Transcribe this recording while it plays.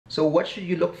So what should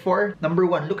you look for? Number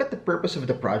one, look at the purpose of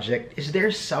the project. Is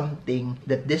there something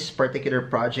that this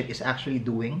particular project is actually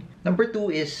doing? Number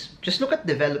two is just look at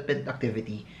development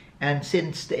activity. And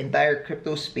since the entire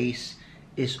crypto space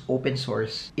is open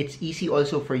source, it's easy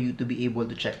also for you to be able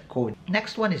to check code.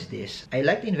 Next one is this. I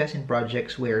like to invest in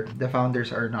projects where the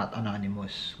founders are not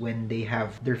anonymous, when they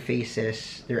have their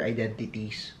faces, their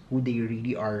identities, who they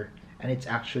really are, and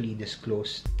it's actually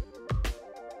disclosed.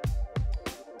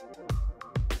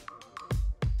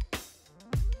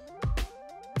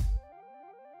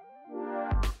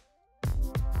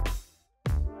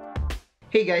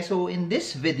 Hey guys, so in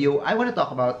this video, I want to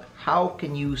talk about how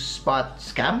can you spot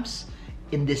scams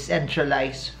in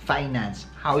decentralized finance,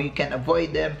 how you can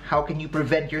avoid them, how can you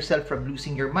prevent yourself from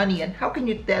losing your money, and how can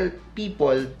you tell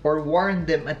people or warn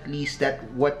them at least that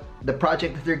what the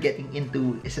project that they're getting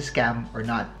into is a scam or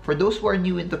not. For those who are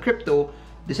new into crypto,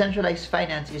 decentralized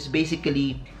finance is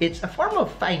basically, it's a form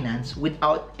of finance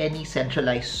without any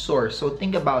centralized source. So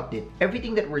think about it.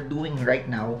 Everything that we're doing right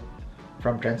now,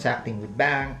 from transacting with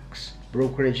banks,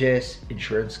 brokerages,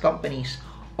 insurance companies,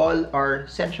 all are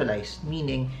centralized,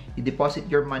 meaning you deposit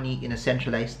your money in a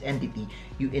centralized entity,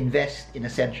 you invest in a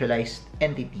centralized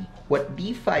entity. What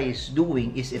DeFi is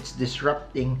doing is it's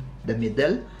disrupting the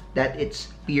middle, that it's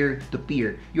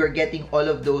peer-to-peer. You are getting all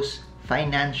of those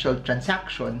financial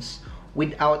transactions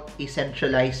without a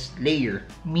centralized layer,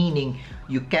 meaning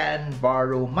you can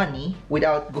borrow money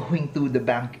without going to the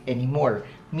bank anymore,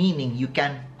 meaning you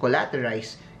can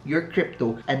collateralize your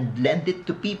crypto and lend it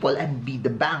to people and be the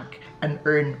bank and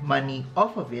earn money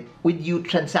off of it with you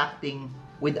transacting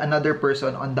with another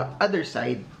person on the other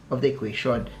side of the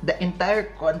equation. The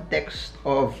entire context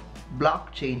of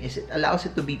blockchain is it allows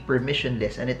it to be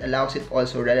permissionless, and it allows it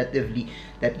also relatively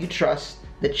that you trust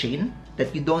the chain,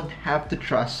 that you don't have to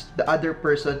trust the other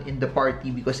person in the party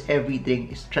because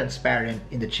everything is transparent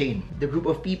in the chain. The group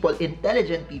of people,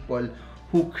 intelligent people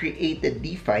who created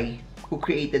DeFi, who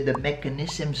created the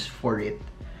mechanisms for it,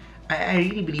 I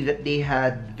really believe that they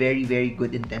had very, very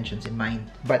good intentions in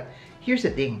mind. But here's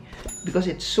the thing, because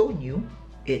it's so new,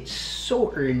 it's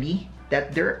so early,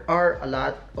 that there are a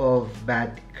lot of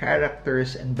bad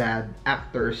characters and bad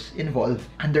actors involved,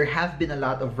 and there have been a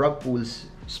lot of rug pulls,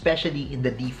 especially in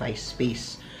the DeFi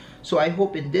space. So I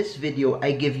hope in this video,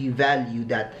 I give you value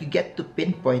that you get to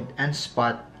pinpoint and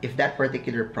spot if that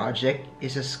particular project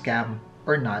is a scam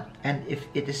or not, and if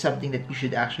it is something that you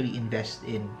should actually invest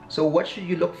in. So what should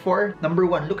you look for? Number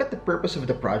one, look at the purpose of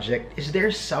the project. Is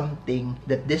there something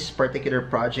that this particular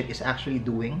project is actually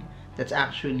doing that's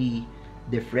actually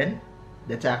different,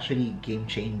 that's actually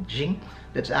game-changing,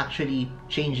 that's actually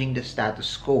changing the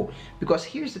status quo? Because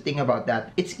here's the thing about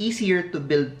that. It's easier to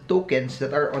build tokens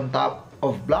that are on top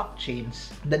of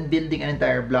blockchains than building an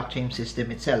entire blockchain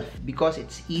system itself, because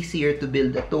it's easier to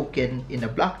build a token in a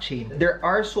blockchain. There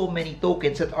are so many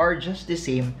tokens that are just the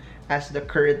same as the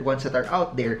current ones that are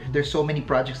out there. There's so many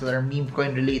projects that are meme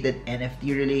coin related,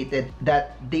 NFT related,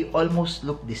 that they almost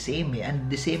look the same. And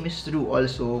the same is true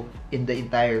also in the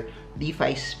entire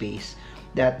DeFi space,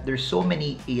 that there's so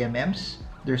many AMMs,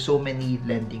 there's so many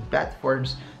lending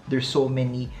platforms, there's so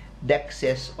many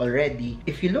DEXs already.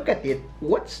 If you look at it,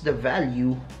 what's the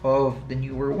value of the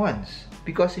newer ones?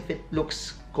 Because if it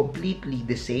looks completely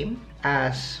the same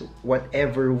as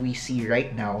whatever we see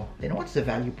right now, then what's the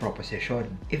value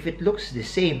proposition? If it looks the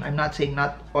same, I'm not saying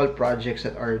not all projects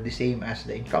that are the same as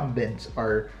the incumbents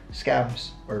are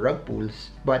scams or rug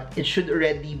pulls, but it should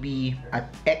already be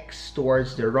at X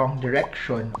towards the wrong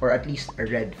direction, or at least a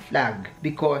red flag.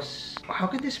 Because how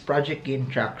can this project gain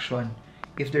traction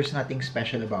if there's nothing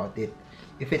special about it,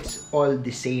 if it's all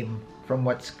the same from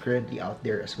what's currently out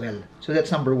there as well? So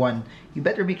that's number one. You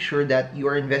better make sure that you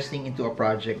are investing into a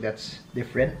project that's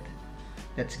different,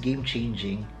 that's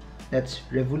game-changing, that's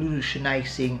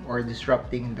revolutionizing or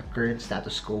disrupting the current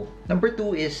status quo. Number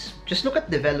two is just look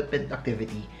at development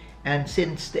activity. And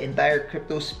since the entire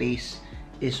crypto space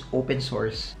is open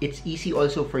source, it's easy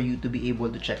also for you to be able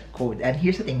to check code. And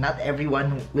here's the thing, not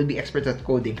everyone will be experts at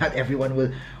coding, not everyone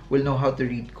will know how to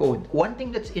read code. One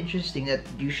thing that's interesting that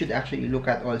you should actually look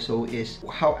at also is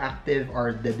how active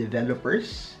are the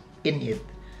developers in it,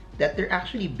 that they're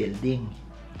actually building.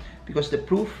 Because the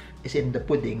proof is in the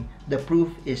pudding, the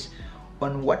proof is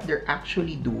on what they're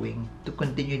actually doing to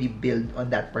continually build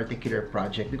on that particular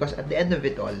project. Because at the end of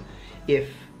it all, if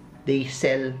they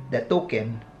sell the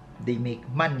token, they make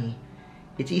money,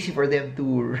 it's easy for them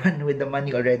to run with the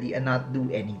money already and not do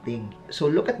anything. So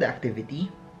look at the activity,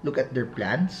 look at their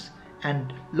plans,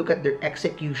 and look at their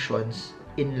executions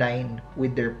in line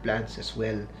with their plans as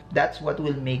well. That's what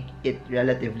will make it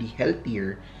relatively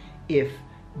healthier if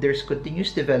there's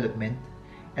continuous development,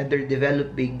 and they're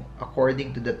developing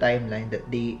according to the timeline that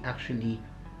they actually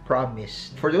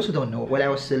promised. For those who don't know, while I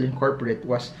was still in corporate,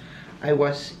 I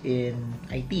was in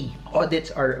IT.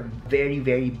 Audits are a very,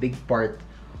 very big part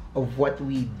of what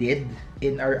we did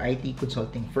in our IT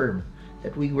consulting firm.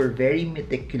 That we were very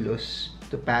meticulous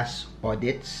to pass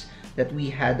audits, that we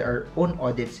had our own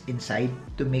audits inside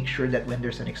to make sure that when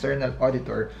there's an external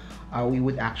auditor, we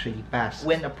would actually pass.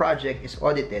 When a project is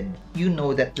audited, you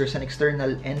know that there's an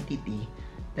external entity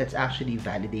that's actually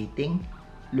validating,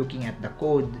 looking at the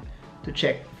code to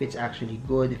check if it's actually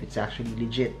good, if it's actually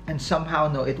legit. And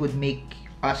somehow, no, it would make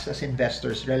us as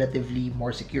investors relatively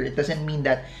more secure. It doesn't mean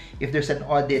that if there's an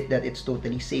audit that it's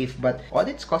totally safe, but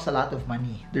audits cost a lot of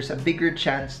money. There's a bigger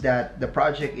chance that the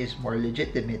project is more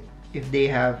legitimate if they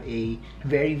have a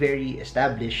very, very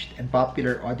established and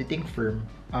popular auditing firm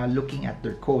looking at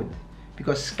their code.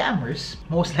 Because scammers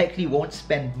most likely won't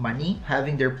spend money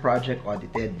having their project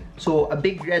audited. So a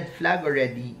big red flag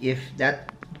already if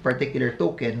that particular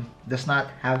token does not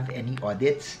have any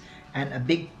audits, and a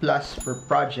big plus for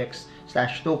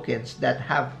projects/tokens that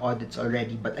have audits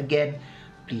already. But again,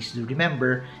 please do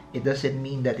remember, it doesn't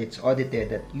mean that it's audited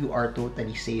that you are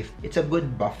totally safe. It's a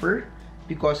good buffer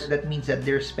because that means that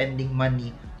they're spending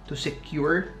money to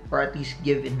secure or at least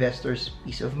give investors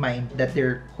peace of mind that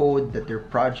their code, that their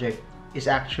project is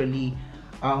actually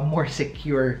more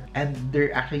secure, and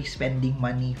they're actually spending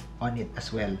money on it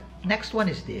as well. Next one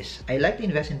is this. I like to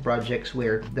invest in projects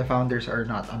where the founders are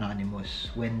not anonymous,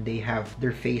 when they have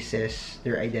their faces,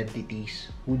 their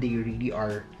identities, who they really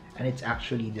are, and it's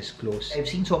actually disclosed. I've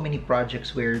seen so many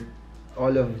projects where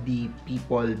all of the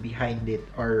people behind it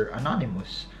are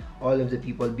anonymous. All of the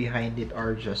people behind it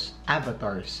are just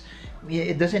avatars.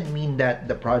 It doesn't mean that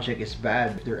the project is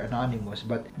bad if they're anonymous,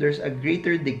 but there's a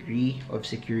greater degree of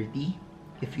security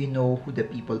if you know who the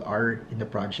people are in the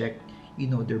project. You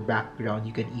know their background,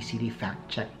 you can easily fact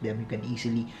check them, you can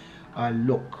easily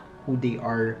look who they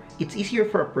are. It's easier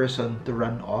for a person to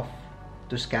run off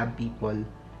to scam people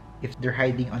if they're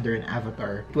hiding under an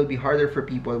avatar. It will be harder for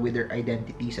people with their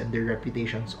identities and their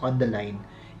reputations on the line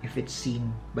if it's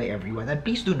seen by everyone. And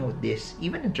please do note this,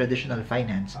 even in traditional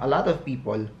finance, a lot of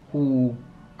people who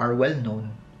are well known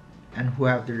and who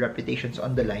have their reputations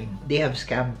on the line, they have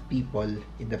scammed people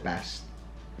in the past.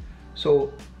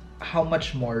 So how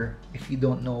much more if you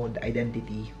don't know the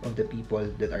identity of the people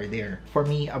that are there? For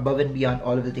me, above and beyond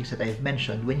all of the things that I've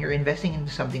mentioned, when you're investing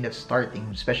into something that's starting,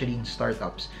 especially in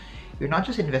startups, you're not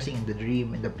just investing in the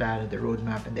dream, in the plan, in the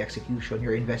roadmap, and the execution,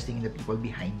 you're investing in the people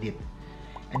behind it.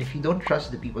 And if you don't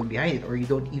trust the people behind it, or you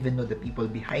don't even know the people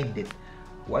behind it,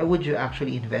 why would you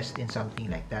actually invest in something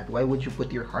like that? Why would you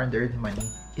put your hard-earned money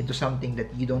into something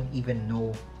that you don't even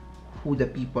know who the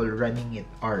people running it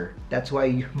are? That's why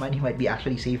your money might be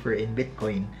actually safer in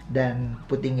Bitcoin than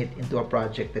putting it into a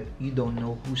project that you don't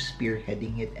know who's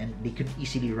spearheading it, and they could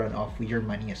easily run off with your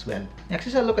money as well. Next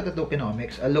is I'll look at the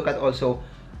tokenomics. I'll look at also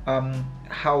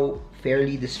how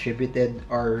fairly distributed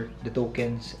are the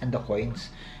tokens and the coins,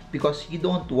 because you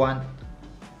don't want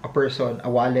a person, a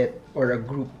wallet, or a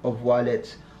group of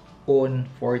wallets own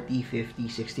 40, 50,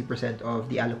 60% of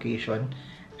the allocation.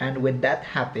 And when that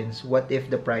happens, what if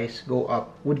the price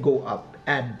would go up,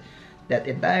 and that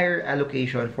entire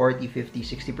allocation, 40, 50,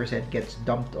 60% gets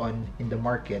dumped on in the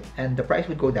market, and the price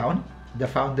would go down, the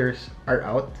founders are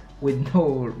out with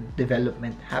no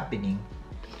development happening,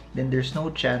 then there's no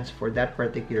chance for that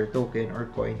particular token or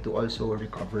coin to also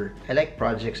recover. I like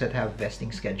projects that have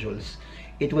vesting schedules.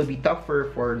 It will be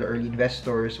tougher for the early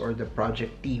investors or the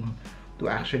project team to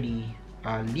actually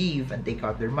leave and take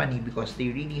out their money, because they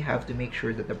really have to make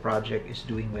sure that the project is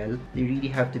doing well. They really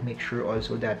have to make sure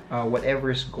also that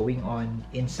whatever's going on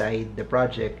inside the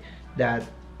project, that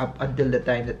up until the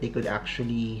time that they could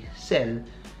actually sell,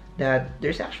 that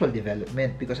there's actual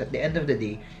development. Because at the end of the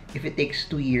day, if it takes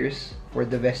 2 years for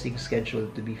the vesting schedule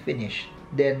to be finished,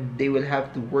 then they will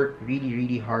have to work really,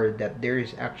 really hard that there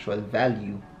is actual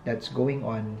value that's going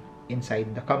on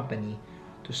inside the company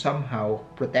to somehow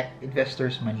protect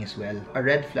investors' money as well. A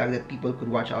red flag that people could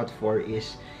watch out for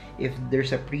is if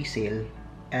there's a pre-sale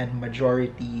and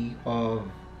majority of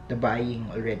the buying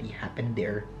already happened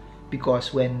there,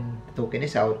 because when the token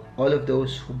is out, all of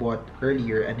those who bought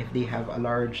earlier, and if they have a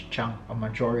large chunk, a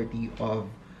majority of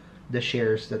the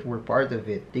shares that were part of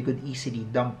it, they could easily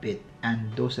dump it,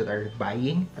 and those that are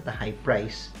buying at a high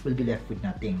price will be left with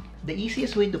nothing. The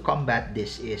easiest way to combat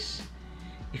this is,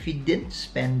 if you didn't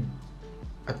spend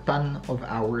a ton of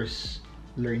hours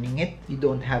learning it, you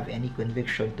don't have any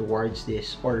conviction towards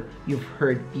this, or you've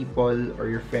heard people or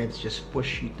your friends just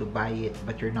push you to buy it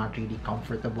but you're not really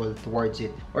comfortable towards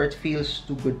it, or it feels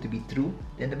too good to be true,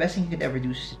 then the best thing you can ever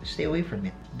do is stay away from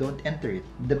it. Don't enter it.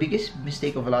 The biggest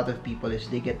mistake of a lot of people is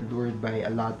they get lured by a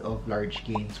lot of large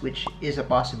gains, which is a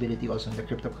possibility also in the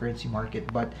cryptocurrency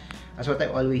market. But as what I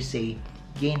always say,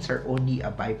 gains are only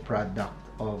a byproduct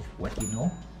of what you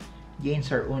know.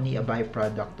 Gains are only a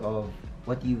byproduct of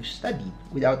what you've studied.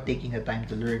 Without taking the time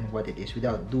to learn what it is,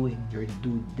 without doing your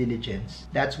due diligence,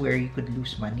 that's where you could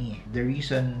lose money. The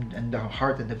reason and the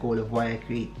heart and the goal of why I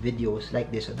create videos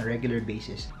like this on a regular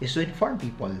basis is to inform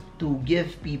people, to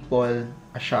give people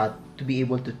a shot to be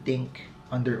able to think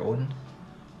on their own,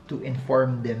 to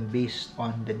inform them based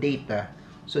on the data,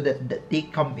 so that they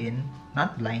come in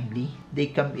not blindly, they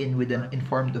come in with an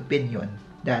informed opinion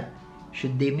that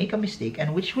should they make a mistake,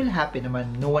 and which will happen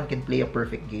naman, no one can play a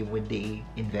perfect game when they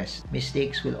invest.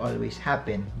 Mistakes will always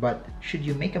happen, but should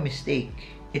you make a mistake,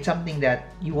 it's something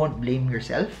that you won't blame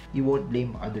yourself, you won't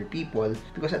blame other people,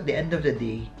 because at the end of the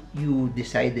day, you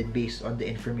decided based on the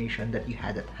information that you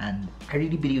had at hand. I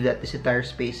really believe that this entire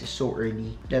space is so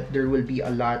early that there will be a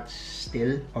lot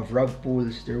still of rug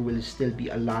pulls, there will still be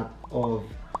a lot of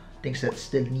things that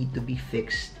still need to be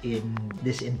fixed in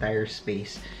this entire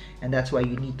space. And that's why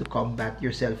you need to combat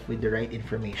yourself with the right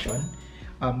information.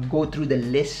 Go through the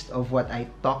list of what I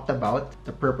talked about,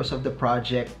 the purpose of the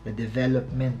project, the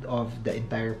development of the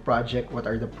entire project, what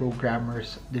are the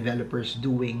programmers, developers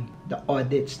doing, the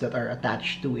audits that are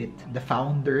attached to it, the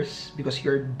founders, because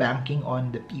you're banking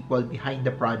on the people behind the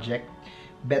project.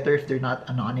 Better if they're not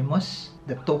anonymous,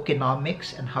 the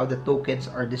tokenomics and how the tokens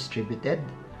are distributed.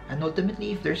 And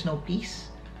ultimately, if there's no peace,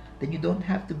 then you don't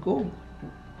have to go.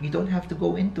 You don't have to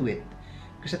go into it.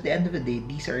 Because at the end of the day,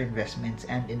 these are investments,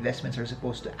 and investments are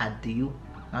supposed to add to you,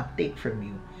 not take from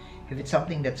you. If it's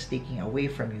something that's taking away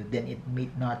from you, then it may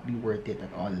not be worth it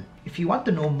at all. If you want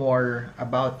to know more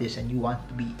about this and you want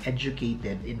to be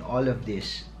educated in all of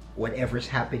this, whatever's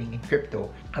happening in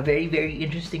crypto, a very, very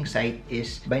interesting site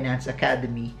is Binance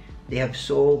Academy. They have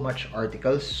so much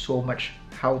articles, so much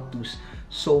how-tos,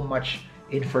 so much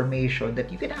information that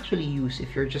you can actually use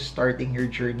if you're just starting your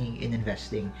journey in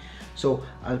investing. So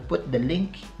I'll put the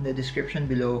link in the description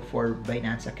below for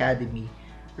Binance Academy.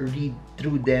 Read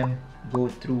through them, go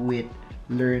through it,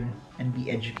 learn, and be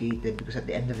educated, because at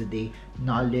the end of the day,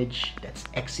 knowledge that's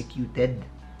executed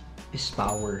is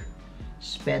power.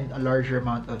 Spend a larger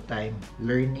amount of time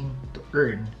learning to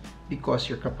earn, because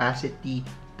your capacity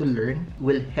to learn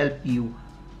will help you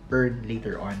earn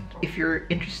later on. If you're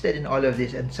interested in all of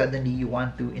this and suddenly you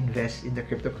want to invest in the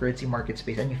cryptocurrency market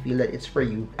space and you feel that it's for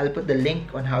you, I'll put the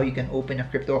link on how you can open a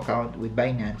crypto account with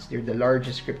Binance. They're the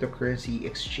largest cryptocurrency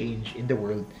exchange in the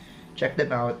world. Check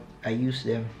them out. I use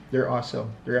them. They're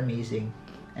awesome. They're amazing.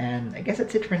 And I guess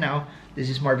that's it for now. This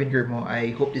is Marvin Germo.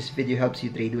 I hope this video helps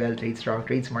you trade well, trade strong,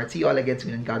 trade smart. See you all again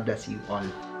soon, and God bless you all.